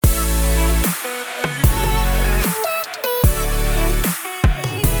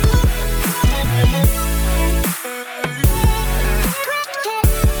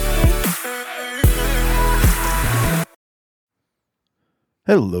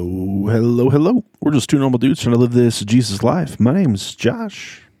Hello, hello, hello. We're just two normal dudes trying to live this Jesus life. My name's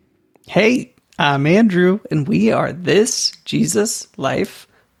Josh. Hey, I'm Andrew, and we are This Jesus Life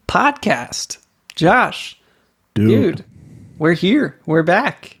podcast. Josh, dude, we're here. We're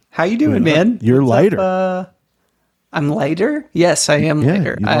back. How you doing, man? You're lighter. I'm lighter? Yes, I am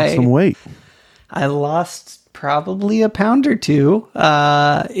lighter. You lost some weight. I lost probably a pound or two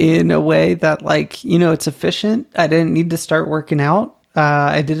in a way that, like, it's efficient. I didn't need to start working out.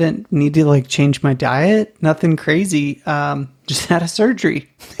 I didn't need to change my diet. Nothing crazy. Just had a surgery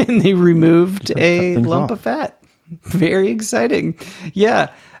and they removed a lump of fat. Very exciting.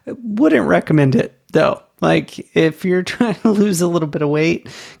 Yeah. Wouldn't recommend it though. If you're trying to lose a little bit of weight,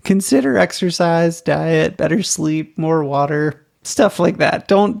 consider exercise, diet, better sleep, more water, stuff like that.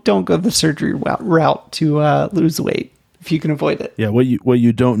 Don't go the surgery route to lose weight if you can avoid it. Yeah. What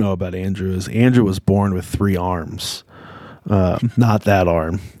you don't know about Andrew is Andrew was born with 3 arms. Not that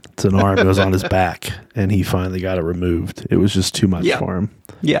arm. It's an arm that was on his back, and he finally got it removed. It was just too much for him.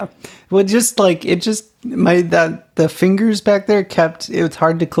 Yeah. Well, the fingers back there it was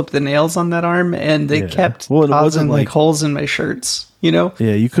hard to clip the nails on that arm, and they kept causing holes in my shirts, Yeah,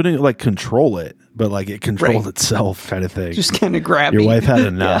 you couldn't control it, but it controlled itself kind of thing. Just kind of grab Your wife had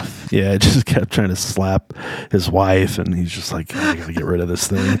enough. Yeah, it just kept trying to slap his wife, and he's just like, I gotta get rid of this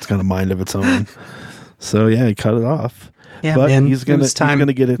thing. It's got a mind of its own. So yeah, he cut it off. Yeah, but man, he's gonna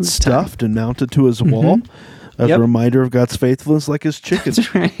get it stuffed and mounted to his wall as a reminder of God's faithfulness, like his chicken.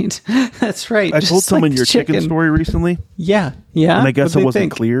 That's right. I told someone your chicken story recently. Yeah. And I guess it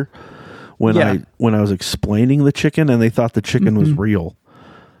wasn't clear when I was explaining the chicken, and they thought the chicken was real.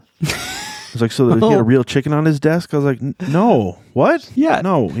 I was like, so he had a real chicken on his desk? I was like, no. What? Yeah.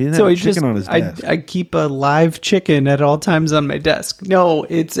 No, he didn't have a chicken on his desk. I keep a live chicken at all times on my desk. No,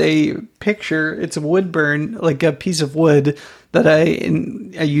 it's a picture. It's a wood burn, like a piece of wood that I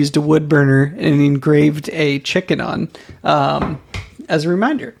used a wood burner and engraved a chicken on as a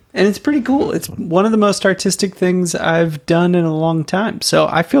reminder. And it's pretty cool. It's one of the most artistic things I've done in a long time. So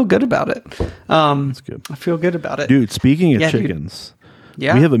I feel good about it. That's good. I feel good about it. Dude, speaking of chickens...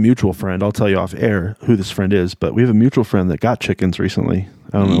 Yeah. We have a mutual friend. I'll tell you off air who this friend is, but we have a mutual friend that got chickens recently.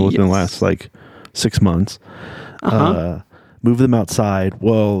 I don't know, within the last 6 months. Moved them outside.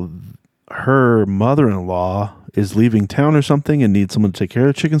 Well, her mother-in-law is leaving town or something and needs someone to take care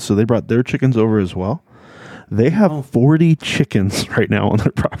of the chickens, so they brought their chickens over as well. They have 40 chickens right now on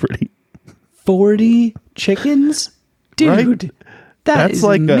their property. 40 chickens? Dude, right? That's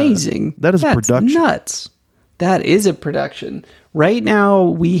amazing. That's production. Nuts. That is a production. Right now,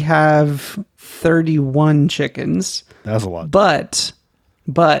 we have 31 chickens. That's a lot. But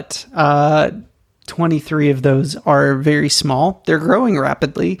 23 of those are very small. They're growing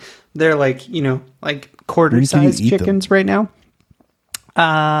rapidly. They're quarter-sized chickens right now.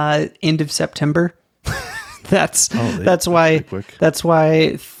 End of September. That's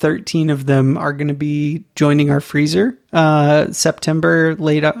why 13 of them are going to be joining our freezer September,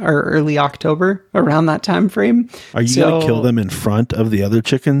 late or early October, around that time frame. Are you going to kill them in front of the other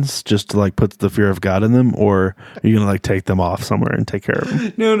chickens just to put the fear of God in them, or are you going to take them off somewhere and take care of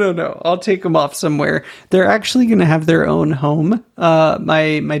them? No. I'll take them off somewhere. They're actually going to have their own home.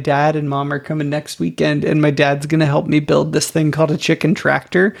 My dad and mom are coming next weekend, and my dad's going to help me build this thing called a chicken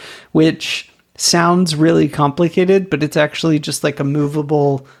tractor, which sounds really complicated, but it's actually just a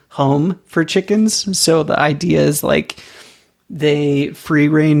movable home for chickens. So the idea is they free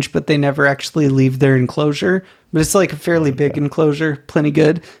range, but they never actually leave their enclosure. But it's a fairly big enclosure, plenty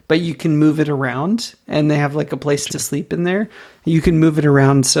good, but you can move it around, and they have a place to sleep in there. You can move it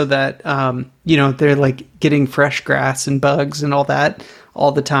around so that, they're getting fresh grass and bugs and all that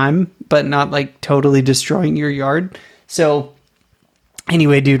all the time, but not totally destroying your yard. So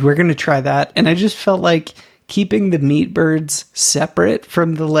anyway, dude, we're going to try that. And I just felt like keeping the meat birds separate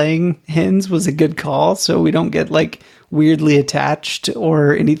from the laying hens was a good call, so we don't get weirdly attached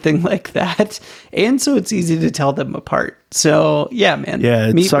or anything like that. And so it's easy to tell them apart. So yeah, man.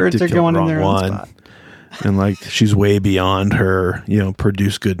 Yeah, meat birds are going in their own spot. And she's way beyond her,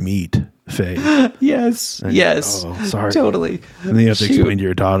 produce good meat phase. Yes. Oh, sorry. Totally. And then you have to explain to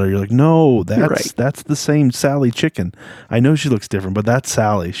your daughter, you're like, no, that's the same Sally chicken. I know she looks different, but that's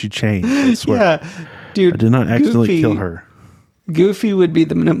Sally. She changed. I swear. Yeah. Dude, I did not accidentally kill her. Goofy would be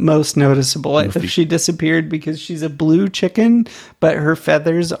the most noticeable if she disappeared, because she's a blue chicken, but her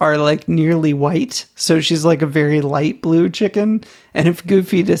feathers are nearly white. So she's a very light blue chicken. And if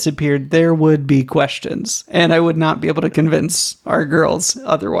Goofy disappeared, there would be questions, and I would not be able to convince our girls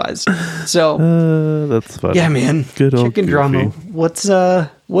otherwise. So that's funny. Yeah, man. Good old chicken Goofy. drama. What's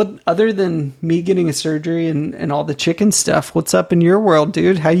what other than me getting a surgery and all the chicken stuff, what's up in your world,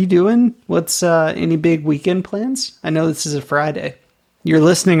 dude? How you doing? What's any big weekend plans? I know this is a Friday. You're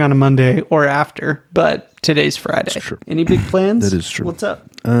listening on a Monday or after, but today's Friday. That's true. Any big plans? That is true. What's up?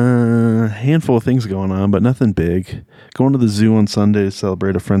 Handful of things going on, but nothing big. Going to the zoo on Sunday to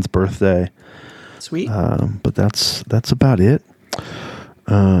celebrate a friend's birthday. Sweet. But that's about it.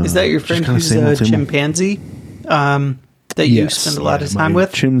 Is that your friend who's a chimpanzee? That you spend a lot of time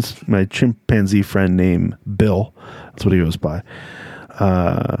with? My chimpanzee friend named Bill. That's what he goes by.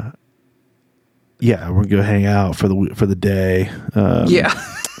 Yeah, we're gonna go hang out for the day. Yeah.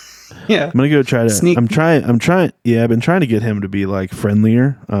 I'm gonna go try to. Sneak. I'm trying. Yeah, I've been trying to get him to be like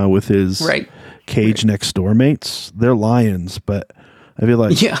friendlier with his cage next door mates. They're lions, but I feel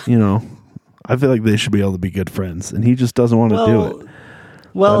like I feel like they should be able to be good friends, and he just doesn't want to do it.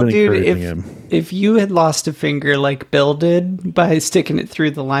 Well, dude, if you had lost a finger like Bill did by sticking it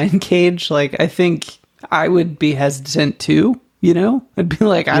through the lion cage, like I think I would be hesitant too. You know, I'd be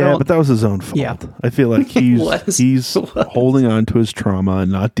like, but that was his own fault. Yeah. I feel like he's holding on to his trauma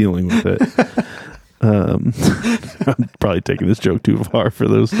and not dealing with it. I'm probably taking this joke too far for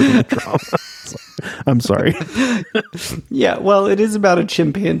those with trauma. I'm sorry. Yeah, well, it is about a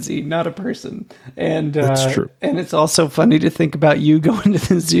chimpanzee, not a person, and that's true. And it's also funny to think about you going to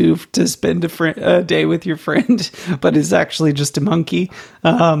the zoo to spend a day with your friend, but is actually just a monkey.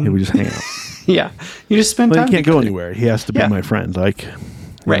 We just hang out. Yeah, you just spend time. He can't go anywhere. He has to be my friend. Like,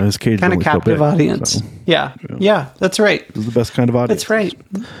 right? His cage kind of captive big, audience. So, yeah, that's right. This is the best kind of audience. That's right.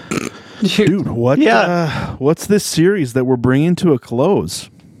 Dude, what's this series that we're bringing to a close?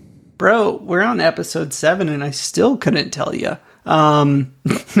 Bro, we're on episode 7 and I still couldn't tell you. No,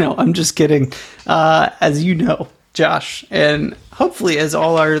 I'm just kidding. As you know, Josh, and hopefully as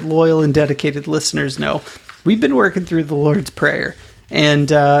all our loyal and dedicated listeners know, we've been working through the Lord's Prayer.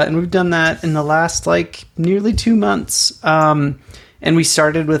 And we've done that in the last nearly 2 months. And we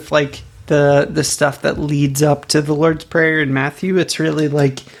started with the stuff that leads up to the Lord's Prayer in Matthew. It's really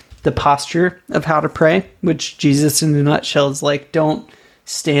the posture of how to pray, which Jesus in a nutshell is don't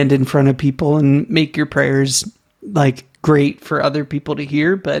stand in front of people and make your prayers great for other people to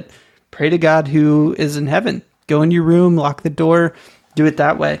hear, but pray to God who is in heaven. Go in your room, lock the door, do it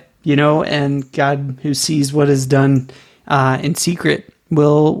that way, and God who sees what is done in secret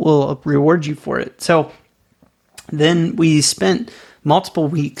will reward you for it. So then we spent multiple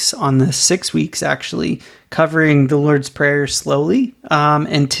weeks on this, 6 weeks actually, covering the Lord's Prayer slowly.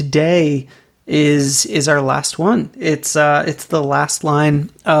 And today is our last one. It's the last line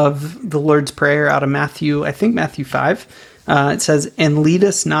of the Lord's Prayer out of Matthew, I think Matthew 5. It says, "And lead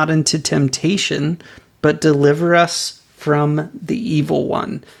us not into temptation, but deliver us from the evil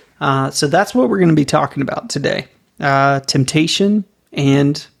one." So that's what we're going to be talking about today. Temptation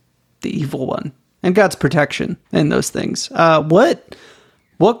and the evil one. And God's protection and those things.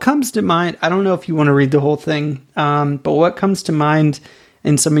 What comes to mind? I don't know if you want to read the whole thing, but what comes to mind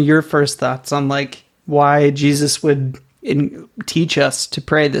in some of your first thoughts on why Jesus would teach us to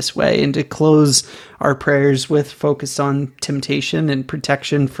pray this way and to close our prayers with focus on temptation and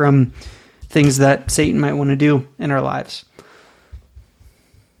protection from things that Satan might want to do in our lives?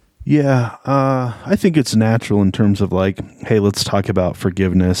 Yeah, I think it's natural in terms of hey, let's talk about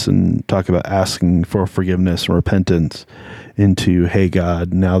forgiveness and talk about asking for forgiveness and repentance into, hey,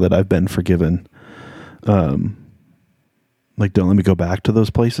 God, now that I've been forgiven, don't let me go back to those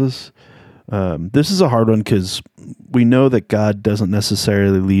places. This is a hard one because we know that God doesn't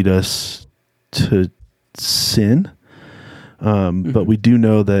necessarily lead us to sin, but we do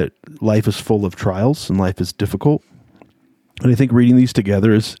know that life is full of trials and life is difficult. And I think reading these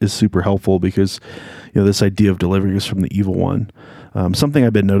together is super helpful because, this idea of delivering us from the evil one, something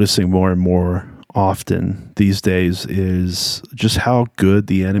I've been noticing more and more often these days is just how good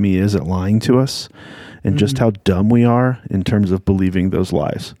the enemy is at lying to us and just how dumb we are in terms of believing those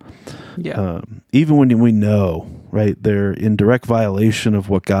lies. Yeah. Even when we know, right, they're in direct violation of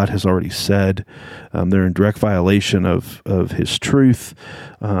what God has already said. They're in direct violation of his truth.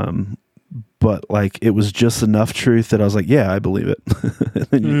 But it was just enough truth that I was yeah, I believe it.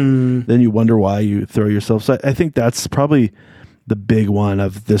 then you wonder why you throw yourself. So I think that's probably the big one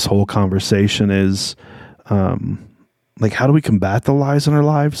of this whole conversation is, how do we combat the lies in our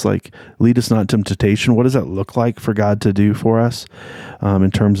lives? Lead us not into temptation. What does that look like for God to do for us,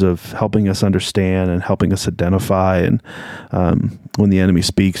 in terms of helping us understand and helping us identify? And when the enemy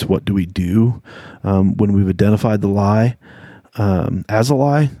speaks, what do we do when we've identified the lie as a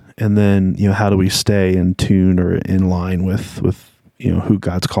lie? And then, how do we stay in tune or in line with who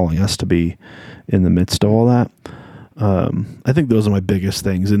God's calling us to be in the midst of all that? I think those are my biggest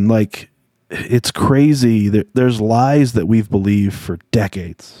things. And like, it's crazy. There's lies that we've believed for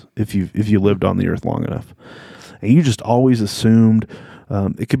decades. If you lived on the earth long enough, and you just always assumed,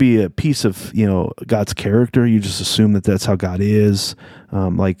 it could be a piece of, God's character. You just assume that that's how God is.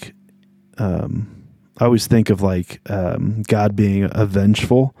 I always think of God being a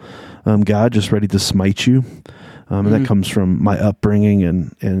vengeful God, just ready to smite you. And that comes from my upbringing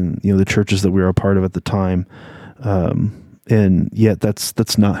and the churches that we were a part of at the time. And yet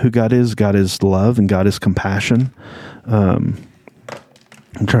that's not who God is. God is love and God is compassion.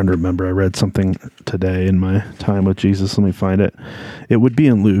 I'm trying to remember. I read something today in my time with Jesus. Let me find it. It would be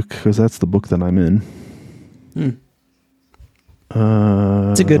in Luke, because that's the book that I'm in.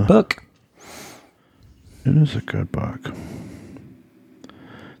 It's a good book. It is a good book.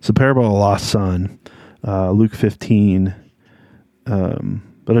 It's the parable of the lost son, Luke 15.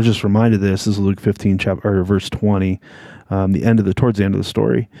 But I just reminded this is Luke 15 chapter, or verse 20, towards the end of the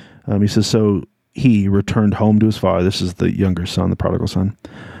story. He says, so he returned home to his father. This is the younger son, the prodigal son.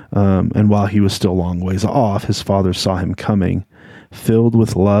 And while he was still a long ways off, his father saw him coming, filled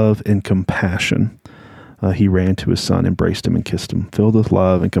with love and compassion. He ran to his son, embraced him, and kissed him, filled with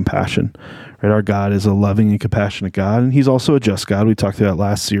love and compassion. Right? Our God is a loving and compassionate God, and he's also a just God. We talked about that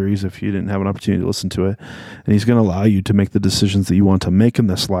last series if you didn't have an opportunity to listen to it. And he's going to allow you to make the decisions that you want to make in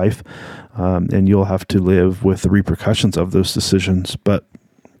this life, and you'll have to live with the repercussions of those decisions, but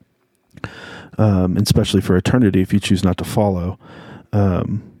especially for eternity if you choose not to follow.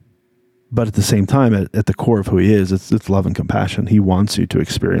 But at the same time, at the core of who he is, it's love and compassion. He wants you to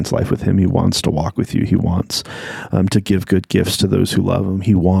experience life with him. He wants to walk with you. He wants to give good gifts to those who love him.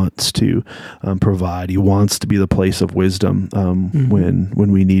 He wants to provide. He wants to be the place of wisdom when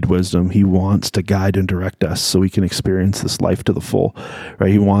we need wisdom. He wants to guide and direct us so we can experience this life to the full.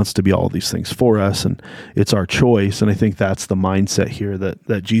 Right? He wants to be all these things for us, and it's our choice. And I think that's the mindset here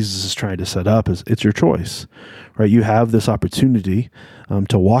that Jesus is trying to set up. Is it's your choice. Right? You have this opportunity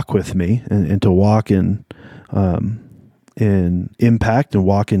to walk with me and to walk in impact and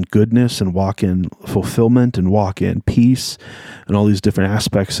walk in goodness and walk in fulfillment and walk in peace and all these different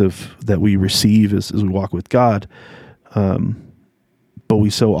aspects that we receive as we walk with God. But we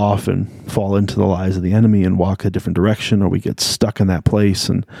so often fall into the lies of the enemy and walk a different direction, or we get stuck in that place.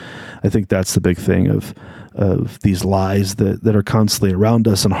 And I think that's the big thing of these lies that are constantly around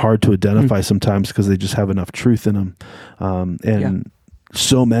us and hard to identify sometimes because they just have enough truth in them.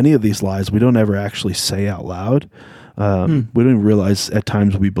 So many of these lies we don't ever actually say out loud. We don't even realize at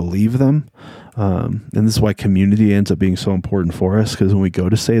times we believe them. And this is why community ends up being so important for us, because when we go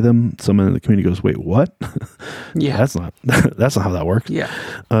to say them, someone in the community goes, wait, what? Yeah. that's not how that works. Yeah.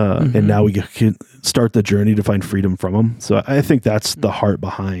 And now we can start the journey to find freedom from them. So I think that's the heart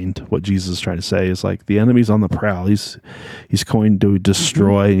behind what Jesus is trying to say is like the enemy's on the prowl. He's going to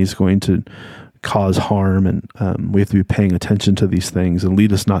destroy and he's going to cause harm, and we have to be paying attention to these things and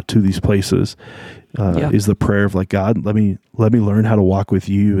lead us not to these places. Is the prayer of like, God, let me learn how to walk with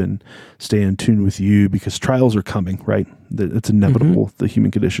you and stay in tune with you, because trials are coming, right? It's inevitable, the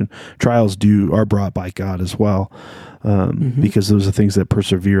human condition. Trials are brought by God as well, because those are things that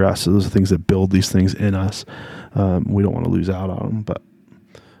persevere us. So those are things that build these things in us. We don't want to lose out on them, but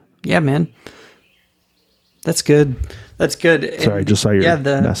yeah, man. That's good. That's good. Sorry, I just saw your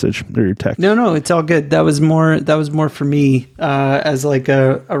message or your text. No, it's all good. That was more for me as like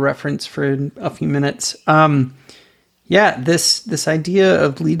a reference for a few minutes. This idea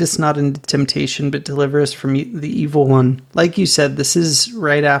of lead us not into temptation, but deliver us from the evil one. Like you said, this is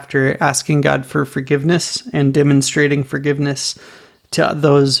right after asking God for forgiveness and demonstrating forgiveness to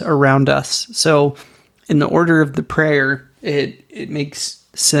those around us. So in the order of the prayer, it makes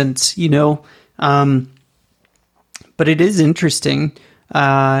sense, but it is interesting,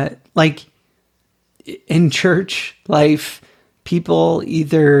 like in church life, people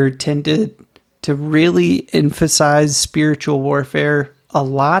either tend to really emphasize spiritual warfare a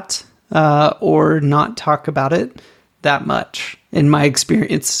lot, or not talk about it that much, in my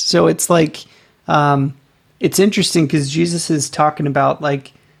experience. So it's like, it's interesting because Jesus is talking about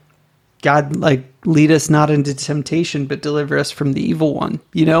like, God, like, lead us not into temptation, but deliver us from the evil one,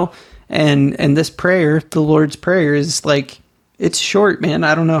 And this prayer, the Lord's Prayer, is like, it's short, man.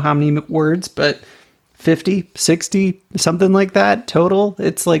 I don't know how many words, but 50, 60, something like that total.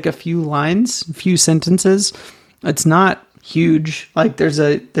 It's like a few lines, a few sentences. It's not huge. Like there's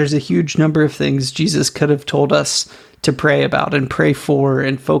a huge number of things Jesus could have told us to pray about and pray for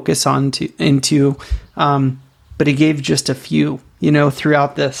and focus into. But he gave just a few,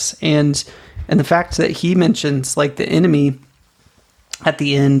 throughout this. And the fact that he mentions like the enemy at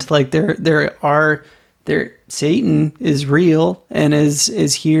the end, like there's Satan is real and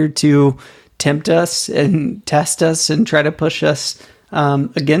is here to tempt us and test us and try to push us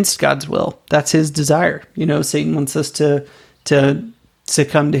against God's will. That's his desire. Satan wants us to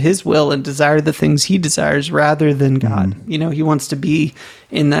succumb to his will and desire the things he desires rather than God. He wants to be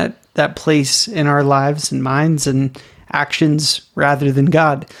in that place in our lives and minds and actions rather than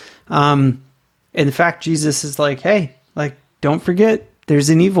God. In fact, Jesus is like, hey, like, don't forget there's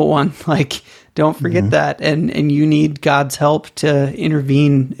an evil one. Like, don't forget that. And you need God's help to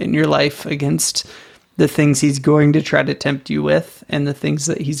intervene in your life against the things he's going to try to tempt you with and the things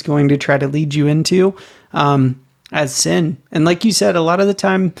that he's going to try to lead you into as sin. And like you said, a lot of the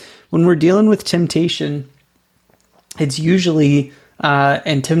time when we're dealing with temptation, it's usually,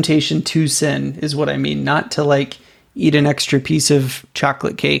 and temptation to sin is what I mean, not to like eat an extra piece of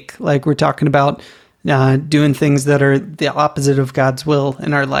chocolate cake. Like we're talking about doing things that are the opposite of God's will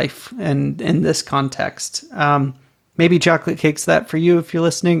in our life and in this context. Maybe chocolate cake's that for you if you're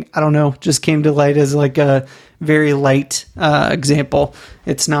listening. I don't know. Just came to light as like a very light example.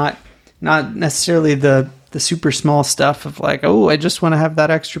 It's not necessarily the super small stuff of like, oh, I just want to have that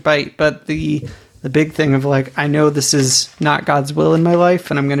extra bite. But the big thing of like, I know this is not God's will in my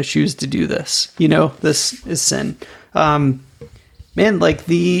life and I'm going to choose to do this. This is sin. Man,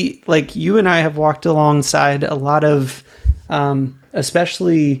 like you and I have walked alongside a lot of,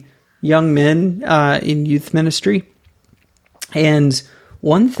 especially young men in youth ministry. And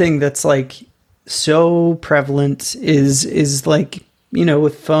one thing that's like so prevalent is like,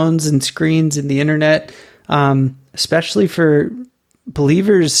 with phones and screens and the internet, especially for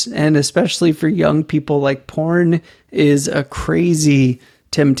believers and especially for young people, like porn is a crazy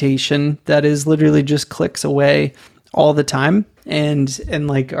temptation that is literally just clicks away all the time. And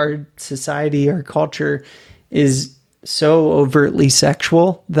like our society, our culture is so overtly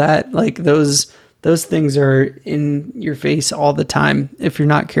sexual that like those things are in your face all the time if you're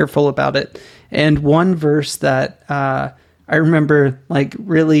not careful about it. And one verse that I remember like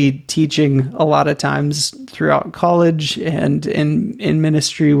really teaching a lot of times throughout college and in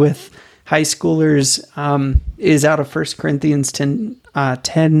ministry with high schoolers is out of 1 Corinthians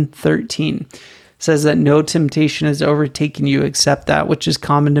 10:13. Says that no temptation has overtaken you except that which is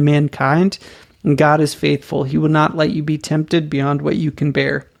common to mankind. And God is faithful. He will not let you be tempted beyond what you can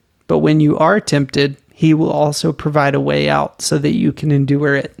bear. But when you are tempted, he will also provide a way out so that you can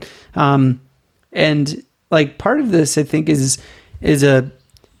endure it. And like part of this, I think, is a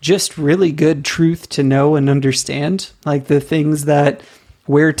just really good truth to know and understand. Like the things that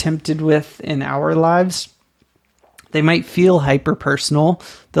we're tempted with in our lives, they might feel hyper personal.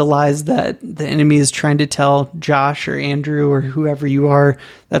 The lies that the enemy is trying to tell Josh or Andrew or whoever you are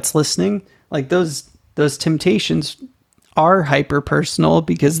that's listening, like those temptations are hyper personal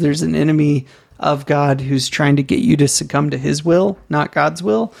because there's an enemy of God who's trying to get you to succumb to his will, not God's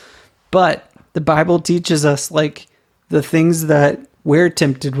will. But the Bible teaches us like the things that we're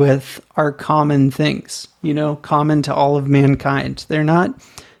tempted with are common things, common to all of mankind. They're not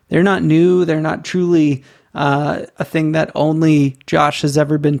new. They're not truly a thing that only Josh has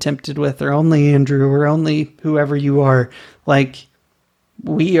ever been tempted with, or only Andrew, or only whoever you are. Like,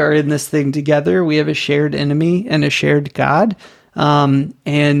 we are in this thing together. We have a shared enemy and a shared God.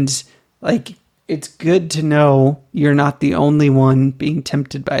 And like, it's good to know you're not the only one being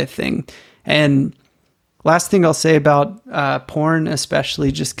tempted by a thing. And last thing I'll say about porn,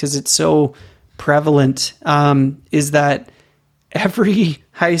 especially just because it's so prevalent, is that every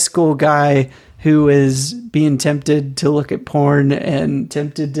high school guy who is being tempted to look at porn and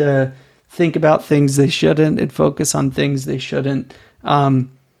tempted to think about things they shouldn't and focus on things they shouldn't,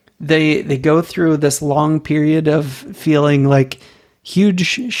 they go through this long period of feeling like huge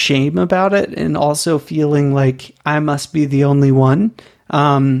shame about it and also feeling like I must be the only one.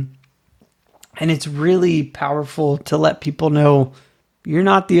 And it's really powerful to let people know you're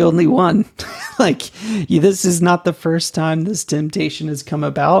not the only one. Like, this is not the first time this temptation has come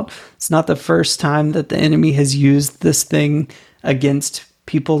about. It's not the first time that the enemy has used this thing against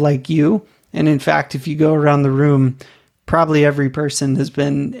people like you. And in fact, if you go around the room, probably every person has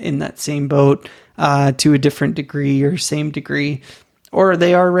been in that same boat to a different degree or same degree, or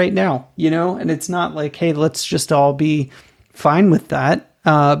they are right now, and it's not like, hey, let's just all be fine with that.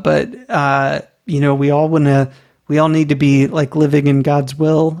 But we all need to be like living in God's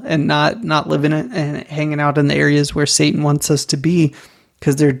will and not living it and hanging out in the areas where Satan wants us to be,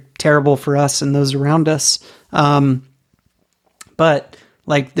 because they're terrible for us and those around us. But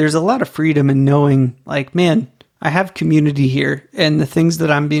like, there's a lot of freedom in knowing like, man, I have community here, and the things that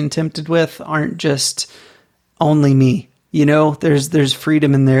I'm being tempted with aren't just only me. There's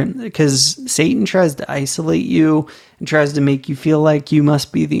freedom in there, because Satan tries to isolate you and tries to make you feel like you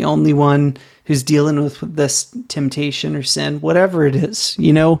must be the only one who's dealing with this temptation or sin, whatever it is.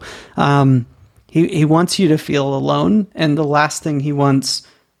 He wants you to feel alone, and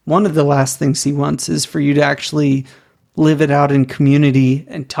one of the last things he wants is for you to actually live it out in community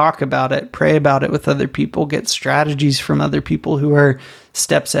and talk about it, pray about it with other people, get strategies from other people who are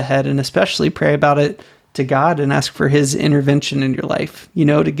steps ahead, and especially pray about it to God and ask for his intervention in your life,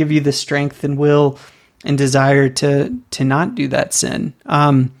 to give you the strength and will and desire to not do that sin.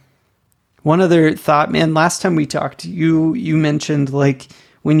 One other thought, man, last time we talked, you mentioned like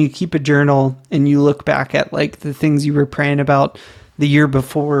when you keep a journal and you look back at like the things you were praying about the year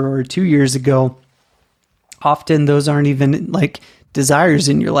before or 2 years ago, often those aren't even like desires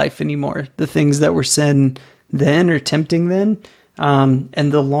in your life anymore. The things that were sin then or tempting then.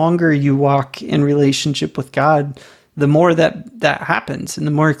 And the longer you walk in relationship with God, the more that happens, and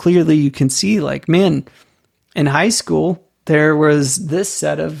the more clearly you can see, like, man, in high school, there was this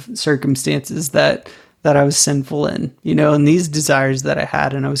set of circumstances that I was sinful in, and these desires that I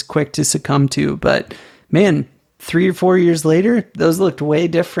had and I was quick to succumb to. But man, 3 or 4 years later, those looked way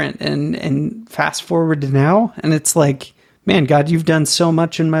different, and fast forward to now, and it's like, man, God, you've done so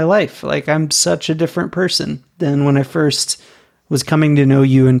much in my life. Like, I'm such a different person than when I first was coming to know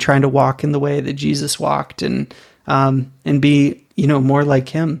you and trying to walk in the way that Jesus walked, and be, more like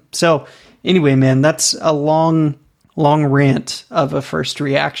him. So anyway, man, that's a long rant of a first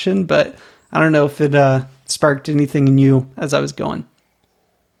reaction, but I don't know if it sparked anything in you as I was going.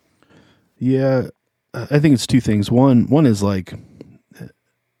 Yeah, I think it's two things. One is like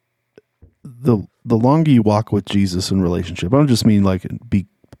the longer you walk with Jesus in relationship, I don't just mean like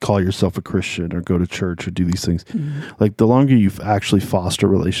call yourself a Christian or go to church or do these things. Mm-hmm. Like the longer you actually foster a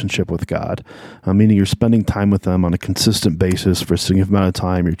relationship with God, meaning you're spending time with them on a consistent basis for a significant amount of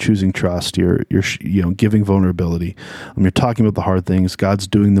time, you're choosing trust, you're giving vulnerability, you're talking about the hard things, God's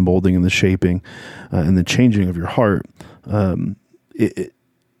doing the molding and the shaping and the changing of your heart. It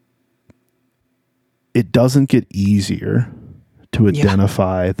doesn't get easier to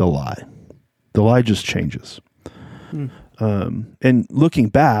identify the lie. The lie just changes. And looking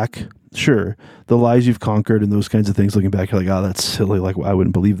back, sure, the lies you've conquered and those kinds of things, looking back, you're like, oh, that's silly. Like, I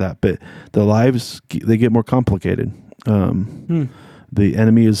wouldn't believe that. But the lives, they get more complicated. The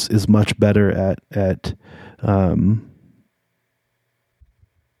enemy is much better at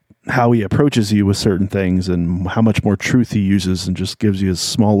how he approaches you with certain things and how much more truth he uses, and just gives you a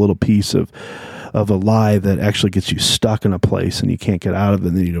small little piece of a lie that actually gets you stuck in a place and you can't get out of it,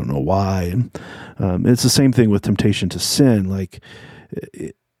 and then you don't know why. And it's the same thing with temptation to sin. Like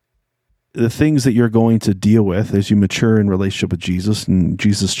the things that you're going to deal with as you mature in relationship with Jesus, and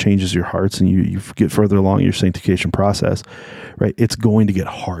Jesus changes your hearts and you get further along in your sanctification process, right? It's going to get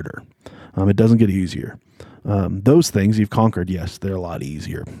harder. It doesn't get easier. Those things you've conquered, yes, they're a lot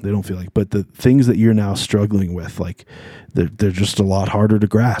easier. They don't feel like, but the things that you're now struggling with, like they're just a lot harder to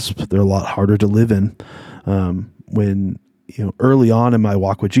grasp. They're a lot harder to live in. When, early on in my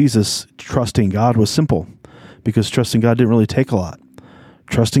walk with Jesus, trusting God was simple, because trusting God didn't really take a lot.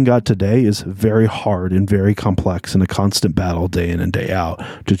 Trusting God today is very hard and very complex, and a constant battle day in and day out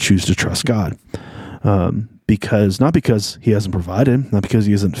to choose to trust God. Not because he hasn't provided, not because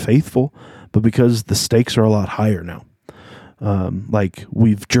he isn't faithful, but because the stakes are a lot higher now. Like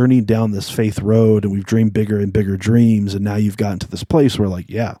we've journeyed down this faith road and we've dreamed bigger and bigger dreams. And now you've gotten to this place where now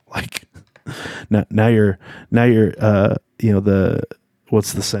you're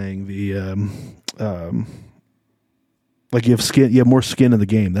what's the saying? Like you have more skin in the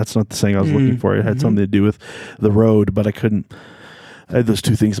game. That's not the saying I was looking for. It had something to do with the road, but I had those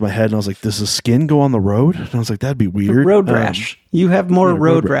two things in my head, and I was like, does the skin go on the road? And I was like, that'd be weird. Road rash. You have more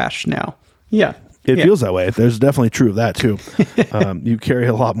road rash now. Yeah. It feels that way. There's definitely true of that too. You carry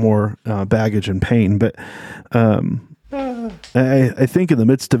a lot more baggage and pain, but I think in the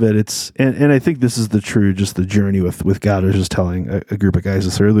midst of it, and I think this is just the journey with God. I was just telling a group of guys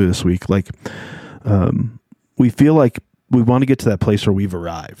this earlier this week, like we feel like we want to get to that place where we've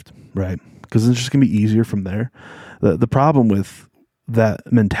arrived, right? Because it's just going to be easier from there. The problem with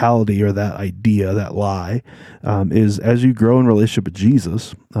that mentality or that idea, that lie, is as you grow in relationship with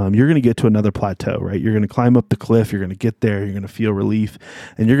Jesus, you're going to get to another plateau, right? You're going to climb up the cliff. You're going to get there. You're going to feel relief,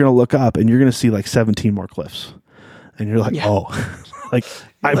 and you're going to look up and you're going to see like 17 more cliffs. And you're like, oh, like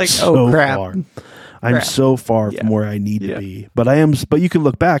I'm so far. I'm crap. so far from where I need to be. But you can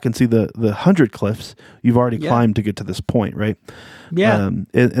look back and see the 100 cliffs you've already climbed to get to this point, right? Yeah.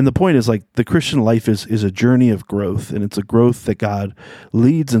 And the point is, like, the Christian life is a journey of growth, and it's a growth that God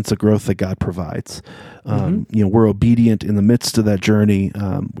leads, and it's a growth that God provides. We're obedient in the midst of that journey.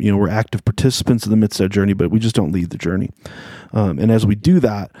 We're active participants in the midst of that journey, but we just don't lead the journey. And as we do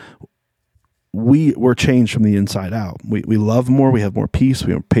that, we're changed from the inside out. We love more, we have more peace,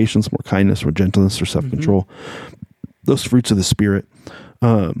 we have patience, more kindness, more gentleness, or self-control. Those fruits of the Spirit.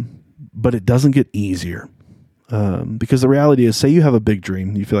 But it doesn't get easier. Because the reality is, say you have a big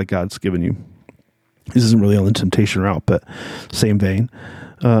dream, you feel like God's given you. This isn't really on the temptation route, but same vein.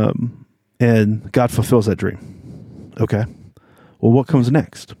 And God fulfills that dream. Okay. Well, what comes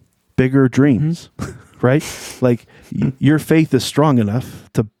next? Bigger dreams, right? Like, your faith is strong enough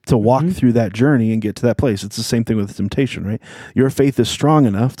to walk through that journey and get to that place. It's the same thing with temptation, right? Your faith is strong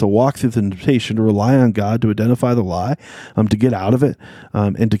enough to walk through the temptation, to rely on God, to identify the lie, to get out of it,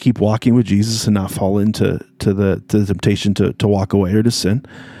 and to keep walking with Jesus and not fall into the temptation to walk away or to sin.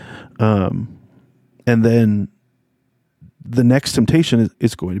 And then the next temptation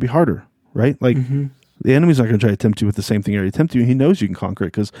is going to be harder, right? Like, the enemy's not going to try to tempt you with the same thing he already tempted you. He knows you can conquer it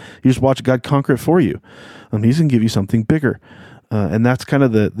because you just watch God conquer it for you. He's going to give you something bigger. And that's kind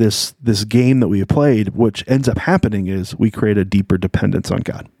of this game that we have played, which ends up happening is we create a deeper dependence on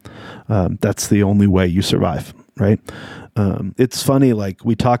God. That's the only way you survive, right? It's funny, like,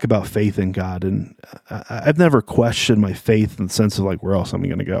 we talk about faith in God, and I've never questioned my faith in the sense of, like, where else am I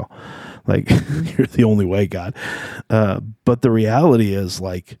going to go? Like, you're the only way, God. But the reality is,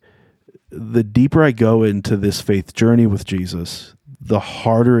 like, the deeper I go into this faith journey with Jesus, the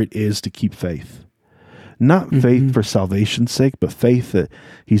harder it is to keep faith. Not faith for salvation's sake, but faith that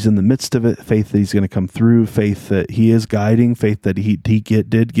he's in the midst of it, faith that he's going to come through, faith that he is guiding, faith that he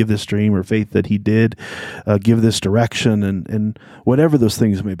did give this dream, or faith that he did give this direction, and whatever those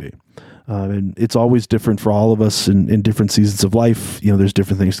things may be. And it's always different for all of us in different seasons of life. There's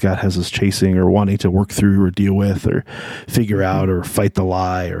different things God has us chasing or wanting to work through or deal with or figure out or fight the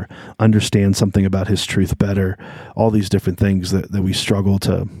lie or understand something about his truth better. All these different things that we struggle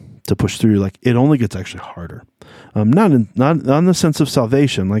to push through. Like, it only gets actually harder. Not in the sense of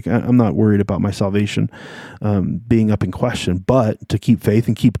salvation. Like, I'm not worried about my salvation being up in question, but to keep faith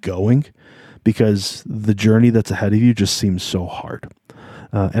and keep going, because the journey that's ahead of you just seems so hard.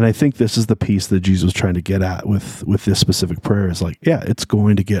 And I think this is the piece that Jesus was trying to get at with this specific prayer is, like, yeah, it's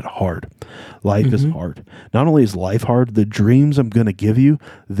going to get hard. Life is hard. Not only is life hard, the dreams I'm going to give you,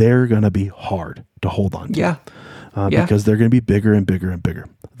 they're going to be hard to hold on to. Because they're going to be bigger and bigger and bigger.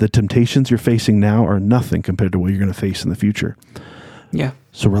 The temptations you're facing now are nothing compared to what you're going to face in the future. Yeah.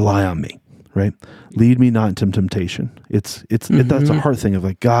 So rely on me, right? Lead me not into temptation. That's a hard thing of,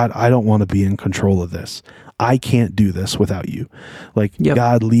 like, God, I don't want to be in control of this. I can't do this without you. Like,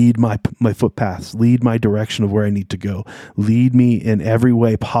 God, lead my footpaths, lead my direction of where I need to go. Lead me in every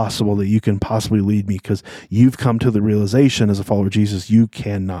way possible that you can possibly lead me, because you've come to the realization as a follower of Jesus, you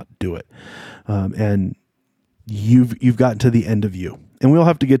cannot do it. And you've gotten to the end of you. And we all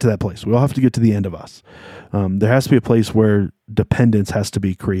have to get to that place. We all have to get to the end of us. There has to be a place where dependence has to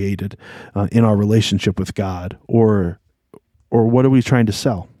be created in our relationship with God, or what are we trying to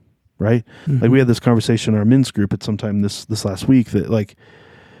sell? Right? Like, we had this conversation in our men's group at some time this last week that, like,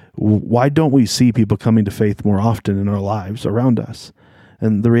 why don't we see people coming to faith more often in our lives around us?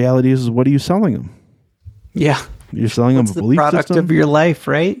 And the reality is what are you selling them? Yeah. You're selling them a belief system? Product of your life,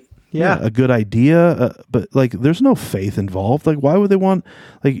 right? Yeah. A good idea. But, like, there's no faith involved. Like, why would they want,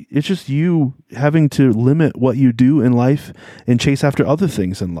 like, it's just you having to limit what you do in life and chase after other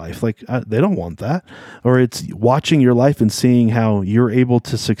things in life. Like, they don't want that. Or it's watching your life and seeing how you're able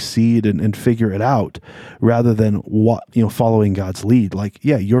to succeed and figure it out rather than following God's lead. Like,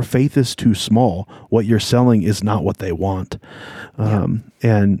 yeah, your faith is too small. What you're selling is not what they want.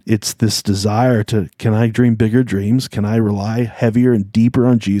 And it's this desire can I dream bigger dreams? Can I rely heavier and deeper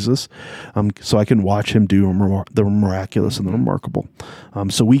on Jesus? So I can watch him do the miraculous and the remarkable.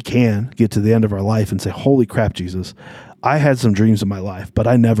 So we can get to the end of our life and say, holy crap, Jesus, I had some dreams in my life, but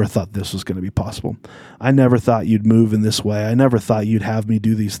I never thought this was going to be possible. I never thought you'd move in this way. I never thought you'd have me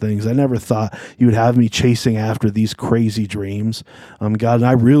do these things. I never thought you'd have me chasing after these crazy dreams. God, and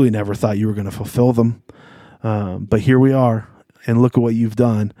I really never thought you were going to fulfill them. But here we are. And look at what you've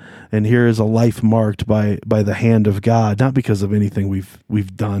done. And here is a life marked by the hand of God, not because of anything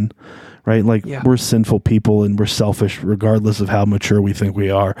we've done, right? Like, we're sinful people and we're selfish, regardless of how mature we think we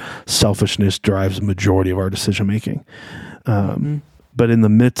are. Selfishness drives the majority of our decision making. But in the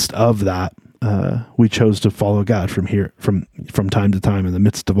midst of that, we chose to follow God from time to time in the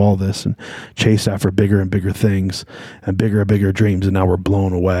midst of all this, and chase after bigger and bigger things and bigger dreams. And now we're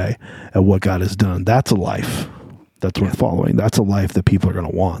blown away at what God has done. That's a life that's worth following. That's a life that people are going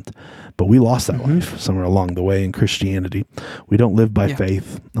to want. But we lost that life somewhere along the way in Christianity. We don't live by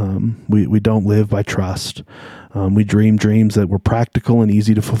faith. We don't live by trust. We dream dreams that were practical and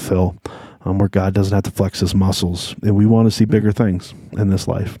easy to fulfill, where God doesn't have to flex his muscles. And we want to see bigger things in this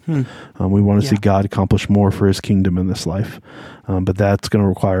life. We want to see God accomplish more for his kingdom in this life. But that's going to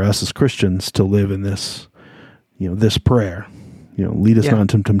require us as Christians to live in this, this prayer. Lead us not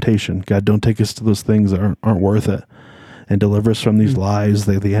into temptation. God, don't take us to those things that aren't worth it, and deliver us from these lies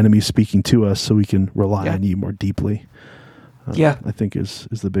that the enemy's speaking to us, so we can rely on you more deeply. I think is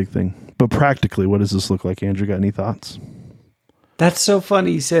the big thing. But practically, what does this look like? Andrew, got any thoughts? That's so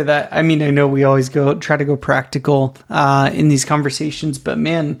funny you say that. I mean, I know we always try to go practical in these conversations, but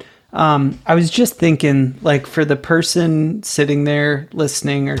man, I was just thinking, like, for the person sitting there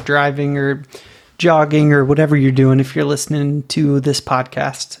listening or driving or jogging or whatever you're doing, if you're listening to this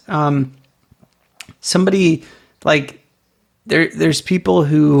podcast, somebody like there's people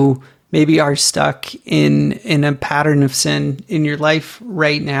who maybe are stuck in a pattern of sin in your life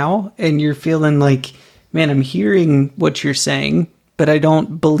right now, and you're feeling like, man, I'm hearing what you're saying, but I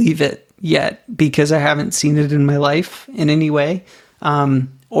don't believe it yet because I haven't seen it in my life in any way.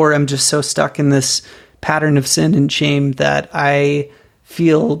 Or I'm just so stuck in this pattern of sin and shame that I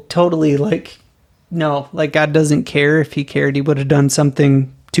feel totally like, no, like God doesn't care. If he cared, he would have done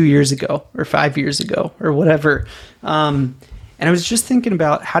something 2 years ago or 5 years ago or whatever. And I was just thinking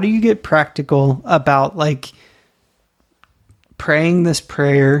about, how do you get practical about like praying this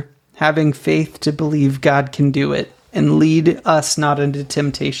prayer, having faith to believe God can do it and lead us not into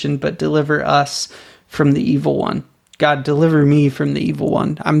temptation, but deliver us from the evil one. God, deliver me from the evil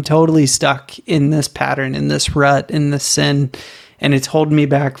one. I'm totally stuck in this pattern, in this rut, in this sin, and it's holding me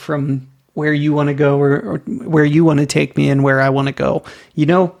back from where you want to go or where you want to take me and where I want to go,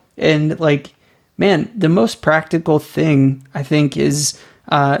 and like, man, the most practical thing I think is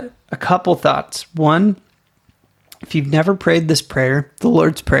a couple thoughts. One, if you've never prayed this prayer, the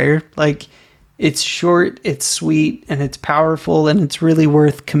Lord's Prayer, like, it's short, it's sweet, and it's powerful, and it's really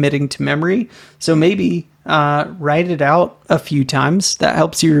worth committing to memory. So maybe write it out a few times. That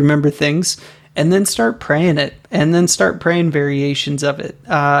helps you remember things. And then start praying it, and then start praying variations of it.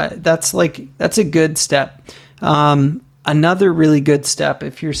 That's a good step. Another really good step,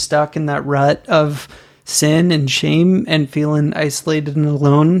 if you're stuck in that rut of sin and shame and feeling isolated and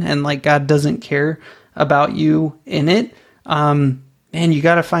alone, and like God doesn't care about you in it, man, you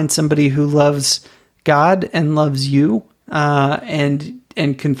got to find somebody who loves God and loves you, and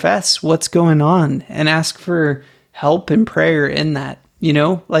confess what's going on and ask for help and prayer in that.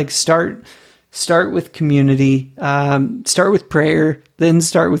 Like start with community, start with prayer, then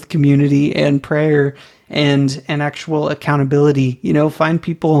start with community and prayer and actual accountability. Find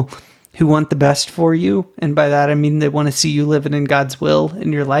people who want the best for you. And by that, I mean, they want to see you living in God's will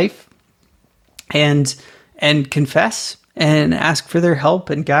in your life, and confess and ask for their help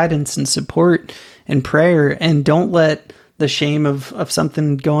and guidance and support and prayer. And don't let the shame of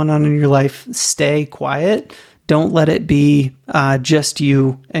something going on in your life stay quiet. Don't let it be just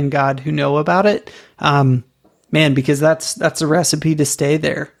you and God who know about it, man. Because that's a recipe to stay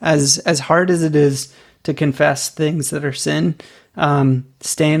there. As hard as it is to confess things that are sin,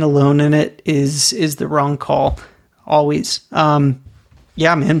 staying alone in it is the wrong call. Always,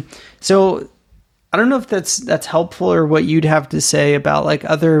 yeah, man. So I don't know if that's helpful, or what you'd have to say about like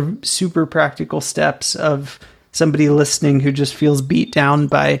other super practical steps of somebody listening who just feels beat down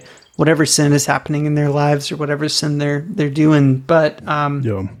by whatever sin is happening in their lives or whatever sin they're doing. But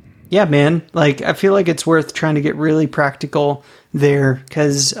yeah, man, like I feel like it's worth trying to get really practical there,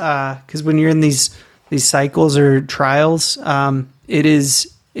 because when you're in these cycles or trials,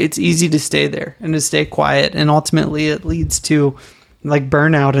 it's easy to stay there and to stay quiet, and ultimately it leads to like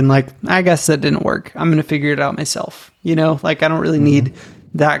burnout and like, I guess that didn't work, I'm gonna figure it out myself. Like I don't really need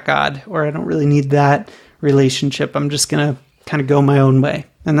that God, or I don't really need that relationship. I'm just gonna kind of go my own way.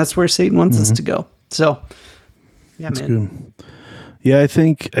 And that's where Satan wants us to go. So, yeah, that's man. Good. Yeah, I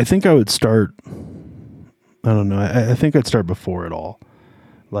think I would start. I don't know. I think I'd start before it all.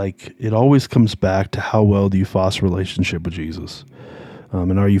 Like, it always comes back to how well do you foster a relationship with Jesus,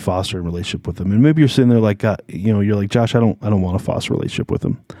 and are you fostering a relationship with him? And maybe you're sitting there like, you're like, Josh, I don't want to foster a relationship with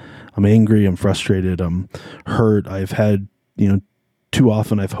him. I'm angry. I'm frustrated. I'm hurt. I've had too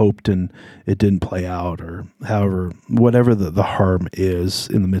often I've hoped and it didn't play out, or however, whatever the harm is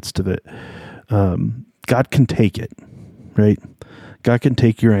in the midst of it. God can take it, right? God can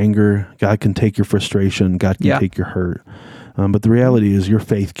take your anger. God can take your frustration. God can take your hurt. But the reality is your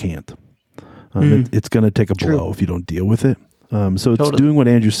faith can't. It's going to take a blow if you don't deal with it. So it's doing what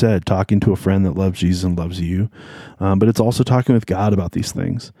Andrew said, talking to a friend that loves Jesus and loves you. But it's also talking with God about these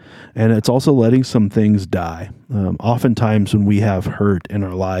things. And it's also letting some things die. Oftentimes when we have hurt in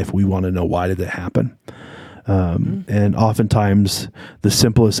our life, we want to know, why did it happen? And oftentimes the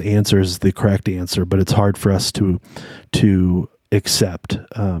simplest answer is the correct answer, but it's hard for us to accept,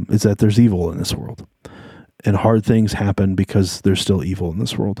 is that there's evil in this world. And hard things happen because there's still evil in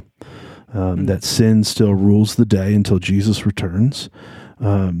this world. That sin still rules the day until Jesus returns.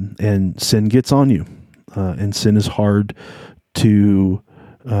 And sin gets on you. And sin is hard to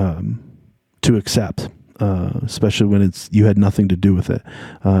accept. Especially when you had nothing to do with it.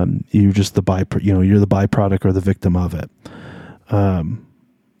 You're just you're the byproduct or the victim of it.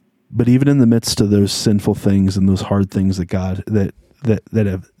 But even in the midst of those sinful things and those hard things that God that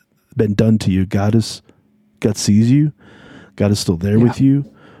have been done to you, God sees you. God is still there with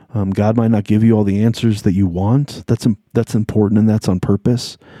you. God might not give you all the answers that you want. That's important, and that's on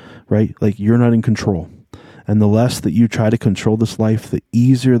purpose, right? Like, you're not in control. And the less that you try to control this life, the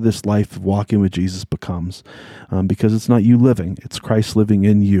easier this life of walking with Jesus becomes, because it's not you living; it's Christ living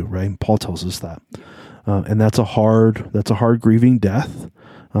in you. Right? Paul tells us that, and that's a hard grieving death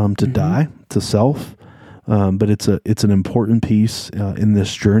to die to self. But it's an important piece in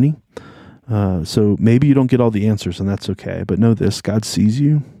this journey. So maybe you don't get all the answers, and that's okay. But know this: God sees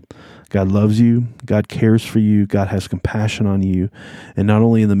you. God loves you. God cares for you. God has compassion on you, and not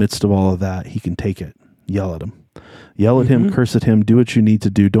only in the midst of all of that, He can take it. Yell at him. Yell at him, curse at him, do what you need to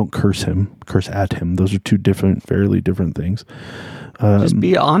do. Don't curse him, curse at him. Those are two fairly different things. Just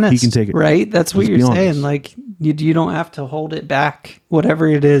be honest. He can take it. Right? That's what you're saying. Honest. Like, you don't have to hold it back. Whatever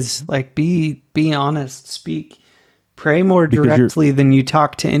it is, like, be honest. Speak. Pray more directly than you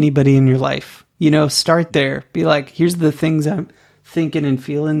talk to anybody in your life. Start there. Be like, here's the things I'm thinking and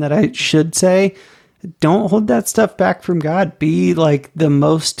feeling that I should say. Don't hold that stuff back from God. Be like the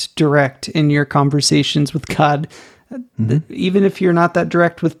most direct in your conversations with God. Even if you're not that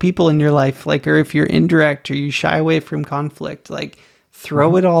direct with people in your life, like, or if you're indirect or you shy away from conflict, like,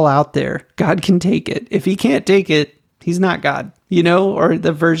 throw it all out there. God can take it. If He can't take it, He's not God, or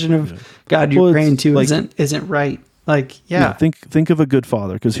the version of God you're praying to isn't right. Like, think of a good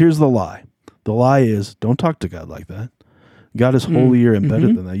father, because here's the lie. The lie is, don't talk to God like that. God is holier and better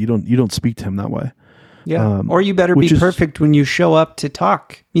than that. You don't speak to Him that way. Yeah. Or you better be perfect when you show up to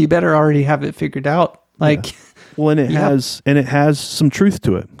talk. You better already have it figured out. Like, well, and it has some truth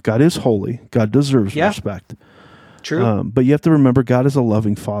to it. God is holy. God deserves respect. True. But you have to remember, God is a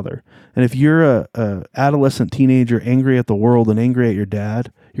loving Father. And if you're a adolescent teenager angry at the world and angry at your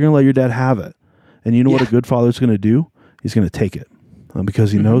dad, you're going to let your dad have it. And you know what a good father's going to do? He's going to take it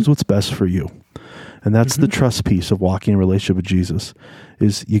because he knows what's best for you. And that's the trust piece of walking in a relationship with Jesus.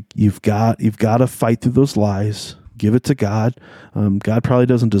 Is you've got to fight through those lies. Give it to God. God probably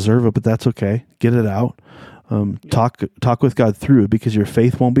doesn't deserve it, but that's okay. Get it out. Talk with God through it, because your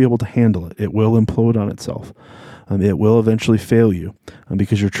faith won't be able to handle it. It will implode on itself. It will eventually fail you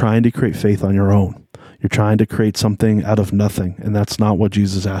because you're trying to create faith on your own. You're trying to create something out of nothing, and that's not what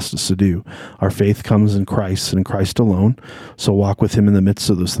Jesus asked us to do. Our faith comes in Christ and in Christ alone, so walk with Him in the midst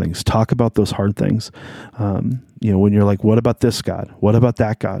of those things. Talk about those hard things. When you're like, what about this God? What about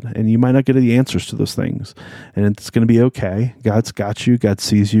that God? And you might not get the answers to those things, and it's going to be okay. God's got you. God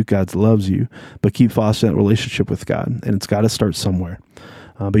sees you. God loves you, but keep fostering that relationship with God, and it's got to start somewhere.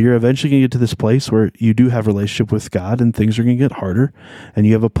 But you're eventually going to get to this place where you do have a relationship with God, and things are going to get harder, and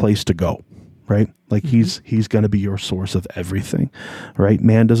you have a place to go. Right? Like he's going to be your source of everything, right?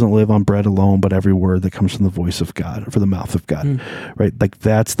 Man doesn't live on bread alone, but every word that comes from the voice of God, or from the mouth of God, right? Like,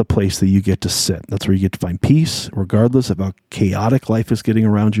 that's the place that you get to sit. That's where you get to find peace, regardless of how chaotic life is getting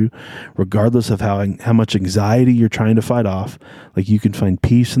around you, regardless of how much anxiety you're trying to fight off. Like, you can find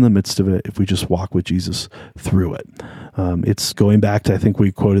peace in the midst of it if we just walk with Jesus through it. It's going back to, I think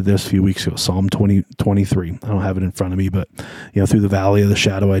we quoted this a few weeks ago, Psalm 23. I don't have it in front of me, but through the valley of the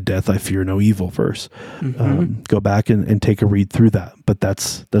shadow of death, I fear no evil verse. Go back and take a read through that. But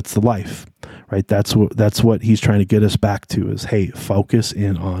that's the life, right? That's what He's trying to get us back to is, hey, focus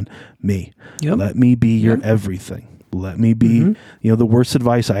in on me. Let me be your everything. Let me be, the worst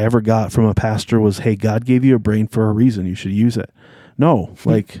advice I ever got from a pastor was, hey, God gave you a brain for a reason. You should use it. No,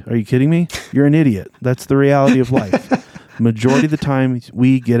 like, are you kidding me? You're an idiot. That's the reality of life. Majority of the time,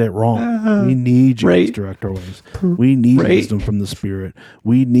 we get it wrong. We need Jesus Right. to direct our ways. We need Right. wisdom from the Spirit.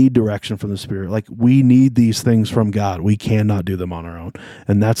 We need direction from the Spirit. Like, we need these things from God. We cannot do them on our own.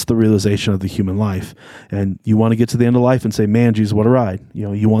 And that's the realization of the human life. And you want to get to the end of life and say, man, Jesus, what a ride. You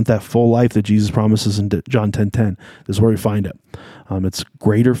know, you want that full life that Jesus promises in John 10:10. This is where we find it. It's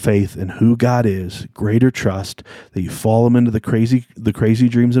greater faith in who God is, greater trust that you fall him into the crazy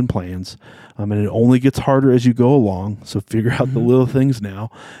dreams and plans. And it only gets harder as you go along. So figure out the little things now,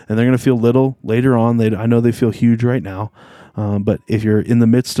 and they're going to feel little later on. I know they feel huge right now. But if you're in the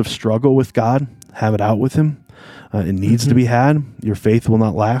midst of struggle with God, have it out with him. It needs to be had. Your faith will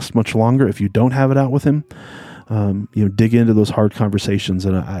not last much longer if you don't have it out with him. Dig into those hard conversations.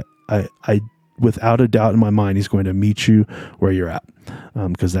 And I without a doubt in my mind, he's going to meet you where you're at,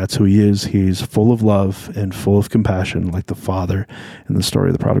 because that's who he is. He's full of love and full of compassion, like the Father in the story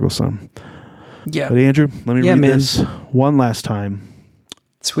of the prodigal son. Yeah. But Andrew, let me read this one last time.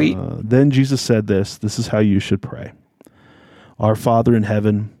 Sweet. Then Jesus said this is how you should pray. Our Father in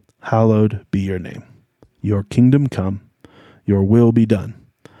heaven, hallowed be your name. Your kingdom come, your will be done,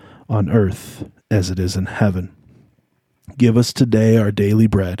 on earth as it is in heaven. Give us today our daily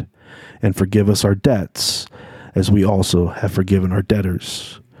bread, and forgive us our debts, as we also have forgiven our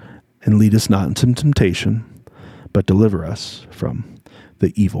debtors. And lead us not into temptation, but deliver us from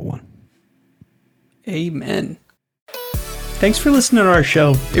the evil one. Amen. Thanks for listening to our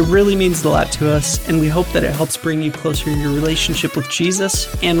show. It really means a lot to us, and we hope that it helps bring you closer to your relationship with Jesus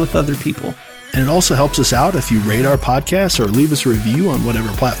and with other people. And it also helps us out if you rate our podcast or leave us a review on whatever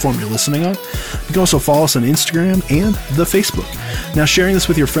platform you're listening on. You can also follow us on Instagram and the Facebook. Now, sharing this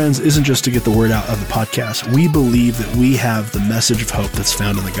with your friends isn't just to get the word out of the podcast. We believe that we have the message of hope that's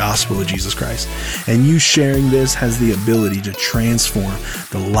found in the gospel of Jesus Christ. And you sharing this has the ability to transform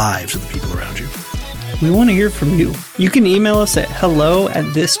the lives of the people around you. We want to hear from you. You can email us at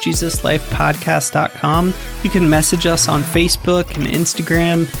hello@thisjesuslifepodcast.com. You can message us on Facebook and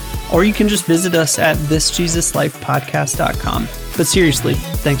Instagram, or you can just visit us at thisjesuslifepodcast.com. But seriously,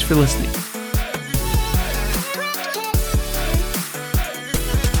 thanks for listening.